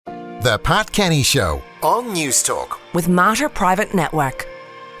The Pat Kenny Show on News Talk. With Mater Private Network.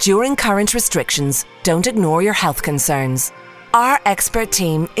 During current restrictions, don't ignore your health concerns. Our expert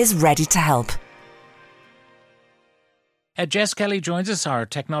team is ready to help. Jess Kelly joins us, our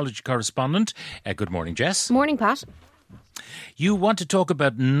technology correspondent. Good morning, Jess. Morning, Pat. You want to talk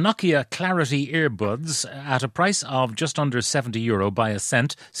about Nokia Clarity earbuds at a price of just under €70 by a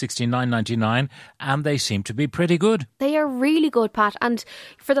cent, $69.99, and they seem to be pretty good. They are really good, Pat. And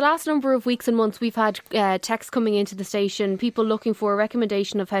for the last number of weeks and months, we've had texts coming into the station, people looking for a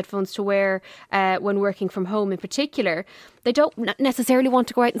recommendation of headphones to wear when working from home in particular. They don't necessarily want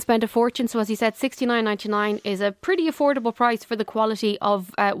to go out and spend a fortune. So as you said, $69.99 is a pretty affordable price for the quality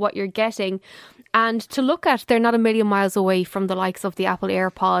of what you're getting. And to look at, they're not a million miles away from the likes of the Apple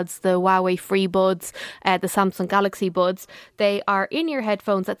AirPods, the Huawei FreeBuds, the Samsung Galaxy Buds. They are in-ear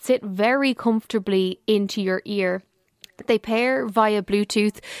headphones that sit very comfortably into your ear. They pair via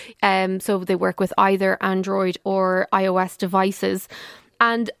Bluetooth, so they work with either Android or iOS devices.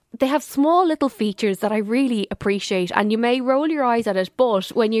 And they have small little features that I really appreciate, and you may roll your eyes at it, but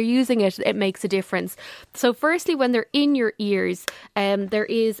when you're using it, it makes a difference. So firstly, when they're in your ears, there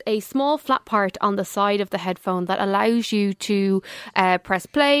is a small flat part on the side of the headphone that allows you to press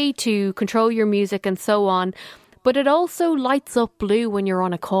play, to control your music and so on. But it also lights up blue when you're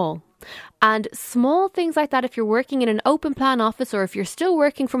on a call. And small things like that, if you're working in an open plan office or if you're still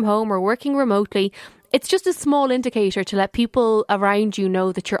working from home or working remotely, it's just a small indicator to let people around you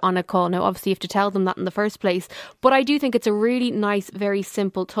know that you're on a call. Now, obviously, you have to tell them that in the first place. But I do think it's a really nice, very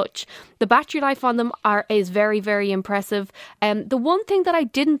simple touch. The battery life on them is very, very impressive. The one thing that I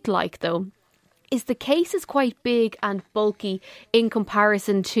didn't like, though, is the case is quite big and bulky in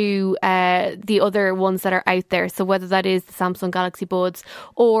comparison to the other ones that are out there. So whether that is the Samsung Galaxy Buds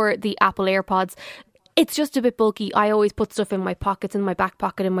or the Apple AirPods, it's just a bit bulky. I always put stuff in my pockets, in my back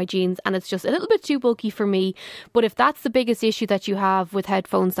pocket, in my jeans, and it's just a little bit too bulky for me. But if that's the biggest issue that you have with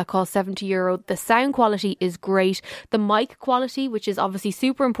headphones that cost €70, the sound quality is great. The mic quality, which is obviously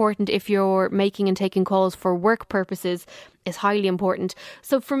super important if you're making and taking calls for work purposes, is highly important.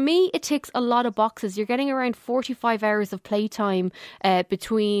 So for me, it ticks a lot of boxes. You're getting around 45 hours of playtime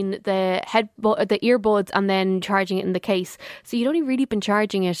between the earbuds and then charging it in the case. So you'd only really been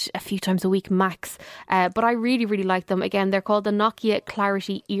charging it a few times a week max. But I really, really like them. Again, they're called the Nokia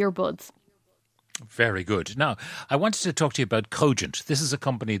Clarity earbuds. Very good. Now, I wanted to talk to you about Cogent. This is a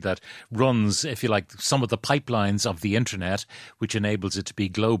company that runs, if you like, some of the pipelines of the internet, which enables it to be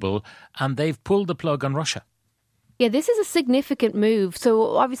global, and they've pulled the plug on Russia. Yeah, this is a significant move.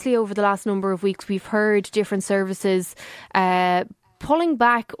 So obviously over the last number of weeks, we've heard different services pulling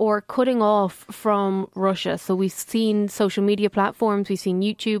back or cutting off from Russia. So we've seen social media platforms, we've seen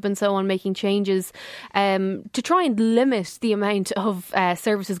YouTube and so on making changes to try and limit the amount of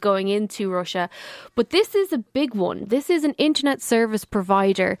services going into Russia. But this is a big one. This is an internet service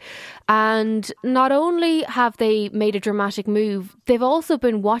provider. And not only have they made a dramatic move, they've also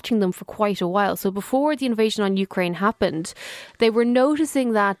been watching them for quite a while. So before the invasion on Ukraine happened, they were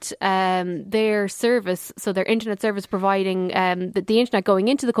noticing that their service, so their internet service providing the internet going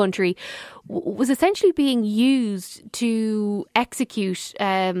into the country, was essentially being used to execute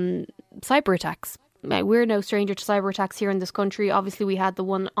cyber attacks. Now, we're no stranger to cyber attacks here in this country. Obviously, we had the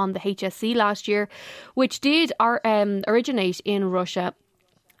one on the HSC last year, which did originate in Russia.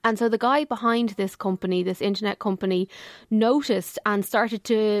 And so the guy behind this company, this internet company, noticed and started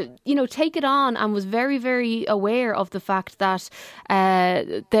to, take it on and was very, very aware of the fact that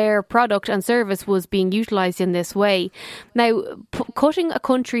their product and service was being utilised in this way. Now, cutting a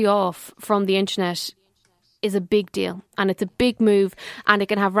country off from the internet is a big deal, and it's a big move, and it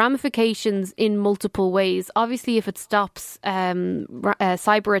can have ramifications in multiple ways. Obviously, if it stops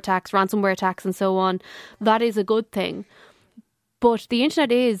cyber attacks, ransomware attacks and so on, that is a good thing. But the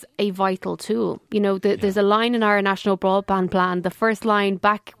internet is a vital tool. There's a line in our national broadband plan, the first line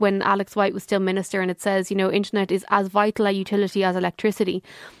back when Alex White was still minister, and it says, internet is as vital a utility as electricity.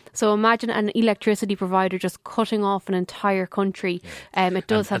 So imagine an electricity provider just cutting off an entire country. It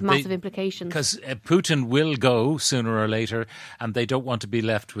does have massive implications. Because Putin will go sooner or later, and they don't want to be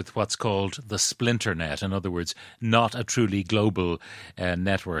left with what's called the splinter net. In other words, not a truly global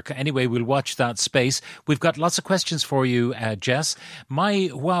network. Anyway, we'll watch that space. We've got lots of questions for you, Jess. My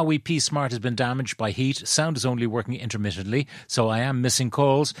Huawei P Smart has been damaged by heat. Sound is only working intermittently, so I am missing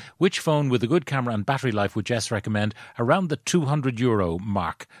calls. Which phone with a good camera and battery life would Jess recommend around the €200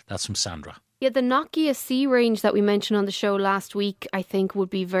 mark? That's from Sandra. Yeah, the Nokia C range that we mentioned on the show last week, I think would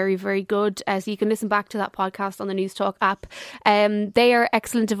be very, very good. So you can listen back to that podcast on the News Talk app. They are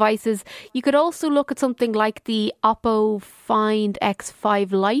excellent devices. You could also look at something like the Oppo Find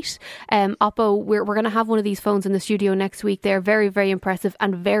X5 Lite. Oppo, we're going to have one of these phones in the studio next week. They're very, very impressive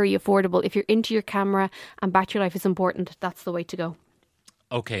and very affordable. If you're into your camera and battery life is important, that's the way to go.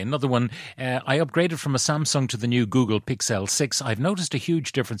 Okay, another one. I upgraded from a Samsung to the new Google Pixel 6. I've noticed a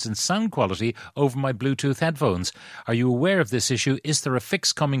huge difference in sound quality over my Bluetooth headphones. Are you aware of this issue? Is there a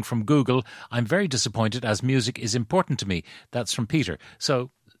fix coming from Google? I'm very disappointed as music is important to me. That's from Peter.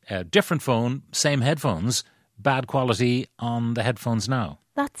 So, different phone, same headphones, bad quality on the headphones now.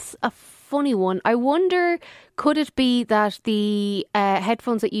 That's a funny one. I wonder, could it be that the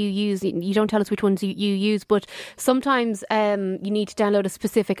headphones that you use, you don't tell us which ones you use, but sometimes you need to download a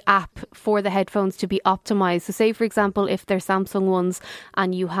specific app for the headphones to be optimized. So say, for example, if they're Samsung ones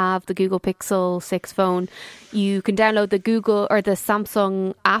and you have the Google Pixel 6 phone, you can download the Google or the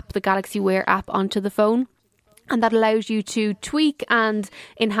Samsung app, the Galaxy Wear app onto the phone. And that allows you to tweak and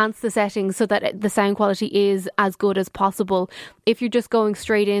enhance the settings so that the sound quality is as good as possible. If you're just going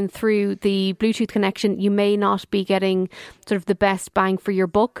straight in through the Bluetooth connection, you may not be getting sort of the best bang for your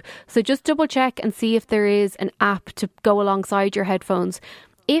buck. So just double check and see if there is an app to go alongside your headphones.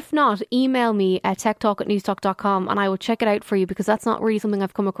 If not, email me at techtalk@newstalk.com and I will check it out for you, because that's not really something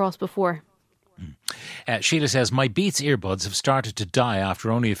I've come across before. Sheila says, my Beats earbuds have started to die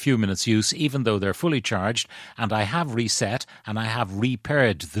after only a few minutes use, even though they're fully charged, and I have reset and I have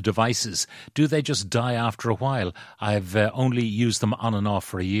repaired the devices. Do they just die after a while? I've only used them on and off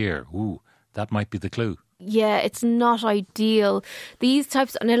for a year. Ooh, that might be the clue. Yeah, it's not ideal. These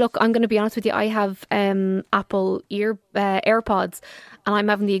types, now look, I'm going to be honest with you, I have Apple AirPods, and I'm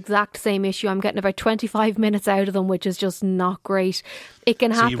having the exact same issue. I'm getting about 25 minutes out of them, which is just not great. It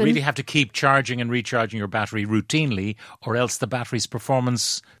can happen. So you really have to keep charging and recharging your battery routinely, or else the battery's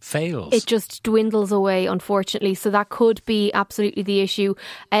performance fails. It just dwindles away, unfortunately. So that could be absolutely the issue.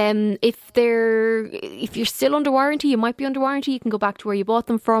 If you're still under warranty, you might be under warranty. You can go back to where you bought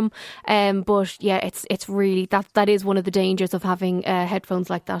them from. But yeah, it's really that is one of the dangers of having headphones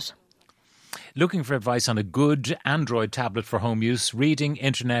like that. Looking for advice on a good Android tablet for home use, reading,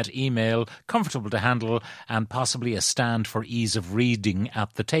 internet, email, comfortable to handle, and possibly a stand for ease of reading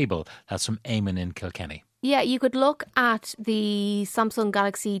at the table. That's from Eamon in Kilkenny. Yeah, you could look at the Samsung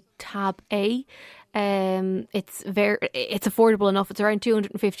Galaxy Tab A. It's affordable enough. It's around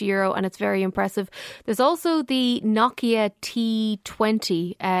 €250 and it's very impressive. There's also the Nokia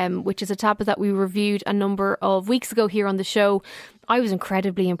T20, which is a tablet that we reviewed a number of weeks ago here on the show. I was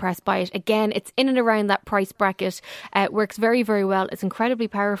incredibly impressed by it. Again, it's in and around that price bracket. It works very, very well. It's incredibly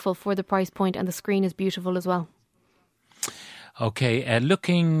powerful for the price point, and the screen is beautiful as well. Okay,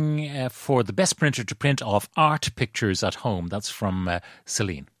 looking for the best printer to print off art pictures at home. That's from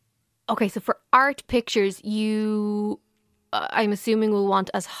Celine. Okay, so for art pictures, you, I'm assuming, will want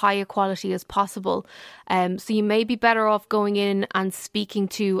as high a quality as possible. So you may be better off going in and speaking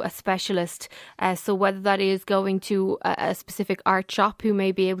to a specialist. So whether that is going to a specific art shop who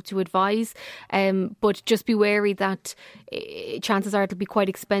may be able to advise, but just be wary that chances are it'll be quite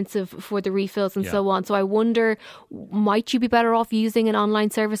expensive for the refills and so on. So I wonder, might you be better off using an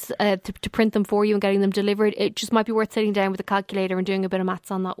online service to print them for you and getting them delivered? It just might be worth sitting down with a calculator and doing a bit of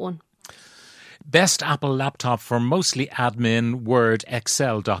maths on that one. Best Apple laptop for mostly admin, Word,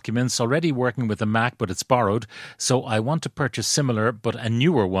 Excel documents. Already working with a Mac, but it's borrowed. So I want to purchase similar, but a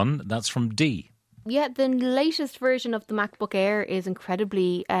newer one. That's from D. Yeah, the latest version of the MacBook Air is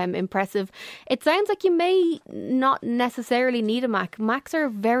incredibly impressive. It sounds like you may not necessarily need a Mac. Macs are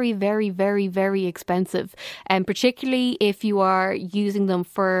very, very, very, very expensive, and particularly if you are using them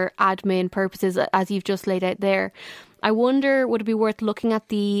for admin purposes, as you've just laid out there. I wonder, would it be worth looking at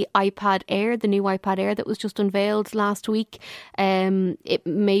the iPad Air, the new iPad Air that was just unveiled last week? It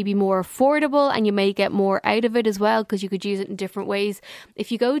may be more affordable and you may get more out of it as well, because you could use it in different ways.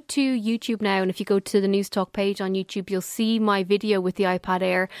 If you go to YouTube now, and if you go to the News Talk page on YouTube, you'll see my video with the iPad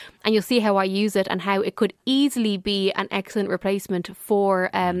Air, and you'll see how I use it and how it could easily be an excellent replacement for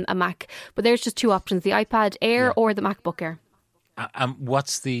a Mac. But there's just two options, the iPad Air or the MacBook Air.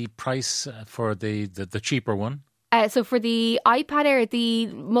 What's the price for the cheaper one? So for the iPad Air, the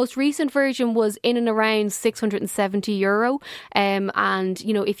most recent version was in and around €670. And,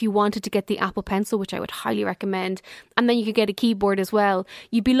 you know, if you wanted to get the Apple Pencil, which I would highly recommend, and then you could get a keyboard as well,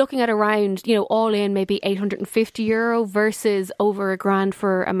 you'd be looking at around, you know, all in maybe €850 versus over $1,000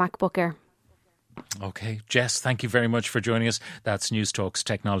 for a MacBook Air. Okay. Jess, thank you very much for joining us. That's News Talk's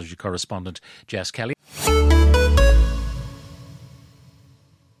technology correspondent, Jess Kelly.